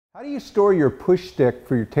How do you store your push stick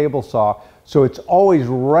for your table saw so it's always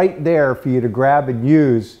right there for you to grab and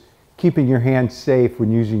use, keeping your hands safe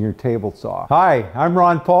when using your table saw? Hi, I'm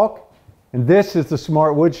Ron Paulk, and this is the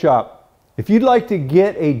Smart Wood Shop. If you'd like to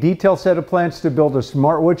get a detailed set of plans to build a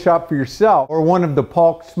smart wood shop for yourself or one of the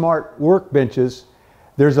Paulk smart workbenches,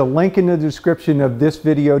 there's a link in the description of this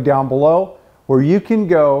video down below where you can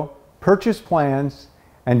go purchase plans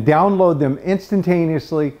and download them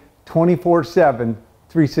instantaneously 24/7,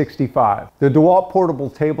 365. The DeWalt portable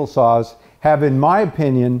table saws have, in my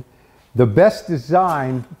opinion, the best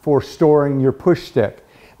design for storing your push stick.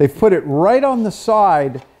 They've put it right on the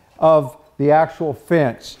side of the actual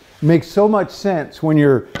fence. It makes so much sense when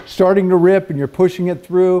you're starting to rip and you're pushing it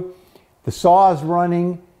through. The saw is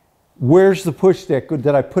running. Where's the push stick? Did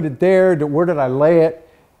I put it there? Where did I lay it?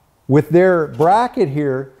 With their bracket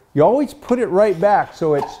here, you always put it right back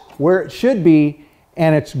so it's where it should be,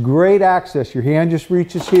 and it's great access. Your hand just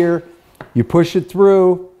reaches here, you push it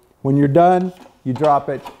through. When you're done, you drop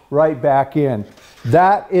it right back in.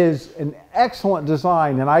 That is an excellent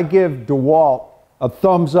design, and I give DeWalt a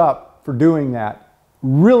thumbs up for doing that.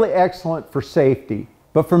 Really excellent for safety.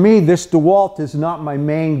 But for me, this DeWalt is not my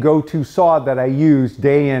main go-to saw that I use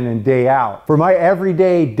day in and day out. For my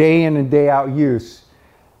everyday, day in and day out use,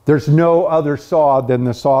 there's no other saw than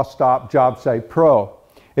the SawStop Jobsite Pro.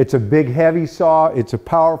 It's a big, heavy saw, it's a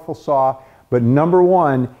powerful saw, but number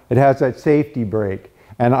one, it has that safety brake.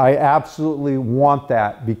 And I absolutely want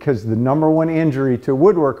that because the number one injury to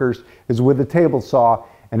woodworkers is with a table saw,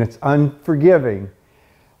 and it's unforgiving.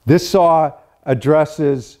 This saw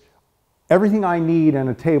addresses everything I need in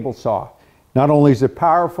a table saw. Not only is it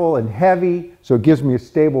powerful and heavy, so it gives me a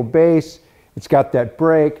stable base, it's got that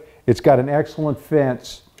brake, it's got an excellent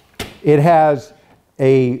fence. It has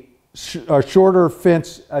a shorter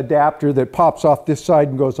fence adapter that pops off this side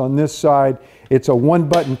and goes on this side. It's a one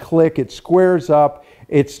button click, it squares up.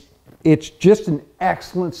 It's just an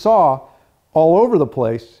excellent saw all over the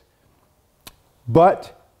place,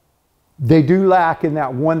 but they do lack in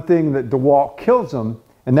that one thing that DeWalt kills them,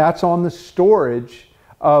 and that's on the storage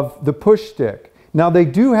of the push stick. Now they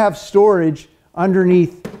do have storage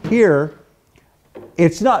underneath here.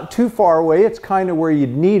 It's not too far away, it's kind of where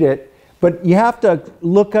you'd need it, but you have to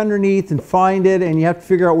look underneath and find it, and you have to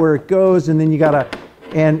figure out where it goes, and then you gotta,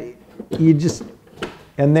 and you just,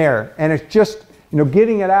 and there. And it's just, you know,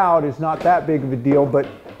 getting it out is not that big of a deal, but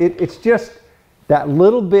it's just that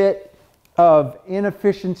little bit of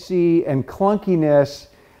inefficiency and clunkiness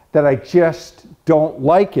that I just don't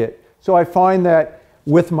like it. So I find that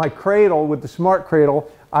with my cradle, with the smart cradle,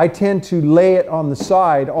 I tend to lay it on the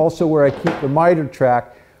side, also where I keep the miter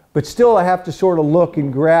track, but still I have to sort of look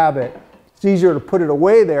and grab it. It's easier to put it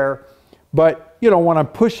away there, but you know, when I'm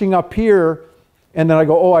pushing up here and then I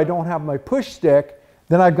go, oh, I don't have my push stick,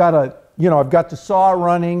 then I've got to, you know, I've got the saw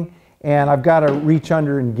running and I've got to reach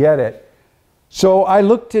under and get it. So I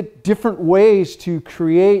looked at different ways to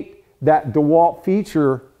create that DeWalt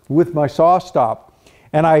feature with my SawStop.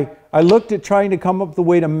 And I looked at trying to come up with a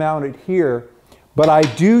way to mount it here, but I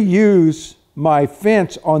do use my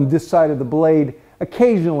fence on this side of the blade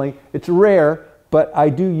occasionally. It's rare, but I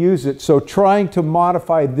do use it. So trying to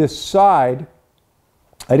modify this side,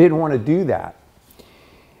 I didn't want to do that.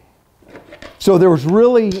 So there was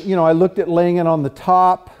really, you know, I looked at laying it on the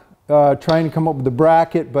top, trying to come up with the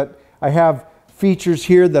bracket, but I have features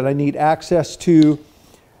here that I need access to.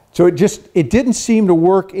 So it didn't seem to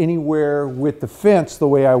work anywhere with the fence the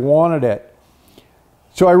way I wanted it.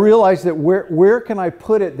 So I realized that where can I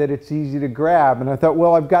put it that it's easy to grab? And I thought,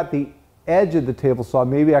 well, I've got the edge of the table saw,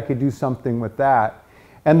 maybe I could do something with that.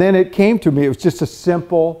 And then it came to me, it was just a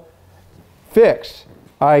simple fix.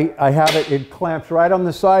 I have it, it clamps right on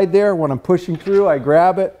the side there. When I'm pushing through, I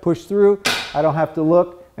grab it, push through. I don't have to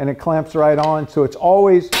look, and it clamps right on, so it's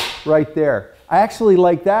always right there. I actually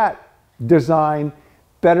like that design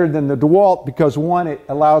better than the DeWalt because one, it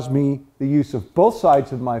allows me the use of both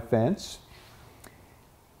sides of my fence,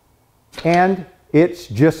 and it's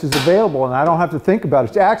just as available, and I don't have to think about it.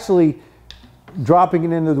 It's actually dropping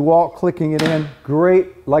it into the DeWalt, clicking it in,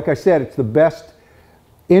 great. Like I said, it's the best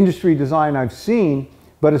industry design I've seen.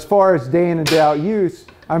 But as far as day in and day out use,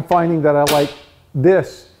 I'm finding that I like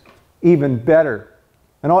this even better.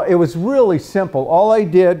 And it was really simple. All I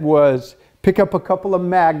did was pick up a couple of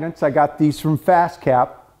magnets. I got these from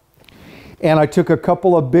FastCap. And I took a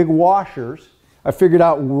couple of big washers. I figured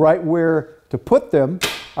out right where to put them.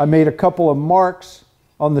 I made a couple of marks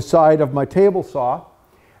on the side of my table saw.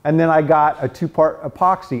 And then I got a two-part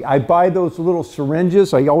epoxy. I buy those little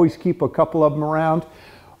syringes. I always keep a couple of them around.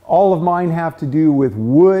 All of mine have to do with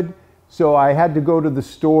wood, So I had to go to the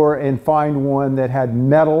store and find one that had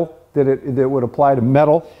metal, that would apply to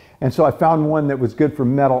metal. And so I found one that was good for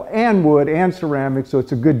metal and wood and ceramic, so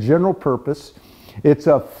it's a good general purpose. It's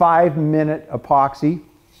a 5-minute epoxy.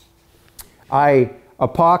 I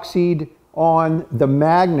epoxied on the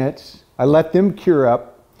magnets. I let them cure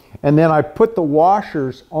up, and then I put the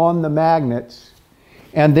washers on the magnets,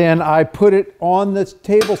 and then I put it on this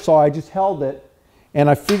table saw. I just held it, and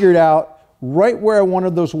I figured out right where I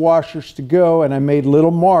wanted those washers to go, and I made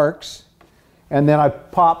little marks, and then I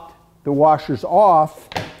popped the washers off,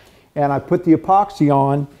 and I put the epoxy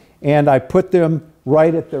on, and I put them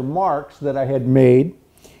right at their marks that I had made,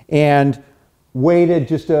 and waited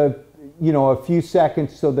just a few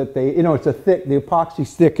seconds so that they, it's a thick, the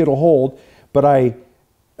epoxy's thick, it'll hold, but I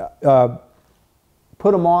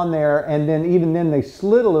put them on there, and then even then they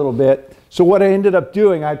slid a little bit. So what I ended up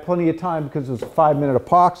doing, I had plenty of time because it was a 5-minute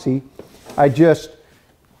epoxy, I just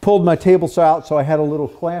pulled my table saw out, so I had a little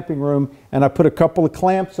clamping room, and I put a couple of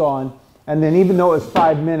clamps on, and then even though it was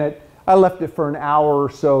 5-minute, I left it for an hour or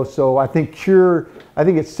so. So I think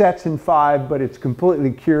it sets in 5, but it's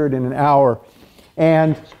completely cured in an hour.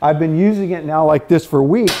 And I've been using it now like this for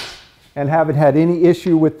weeks and haven't had any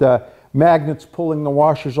issue with the magnets pulling the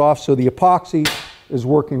washers off, so the epoxy is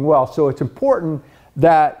working well. So it's important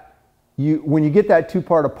that when you get that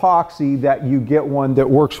 2-part epoxy, that you get one that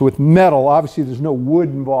works with metal. Obviously there's no wood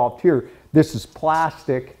involved here. This is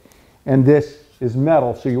plastic and this is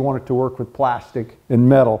metal, so you want it to work with plastic and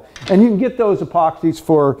metal. And you can get those epoxies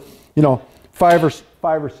for, $5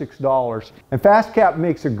 or $6. And FastCap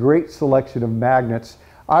makes a great selection of magnets.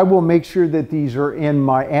 I will make sure that these are in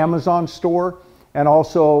my Amazon store, and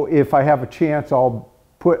also if I have a chance, I'll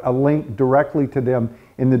put a link directly to them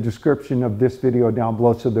in the description of this video down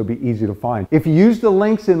below, so they'll be easy to find. If you use the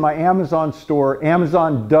links in my Amazon store,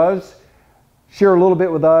 Amazon does share a little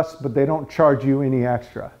bit with us, but they don't charge you any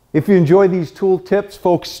extra. If you enjoy these tool tips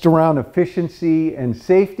focused around efficiency and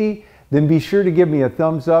safety, then be sure to give me a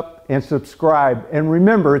thumbs up and subscribe. And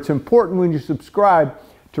remember, it's important when you subscribe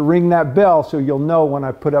to ring that bell so you'll know when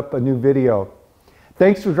I put up a new video.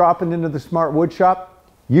 Thanks for dropping into the Smart Wood Shop.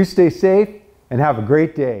 You stay safe and have a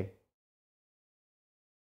great day.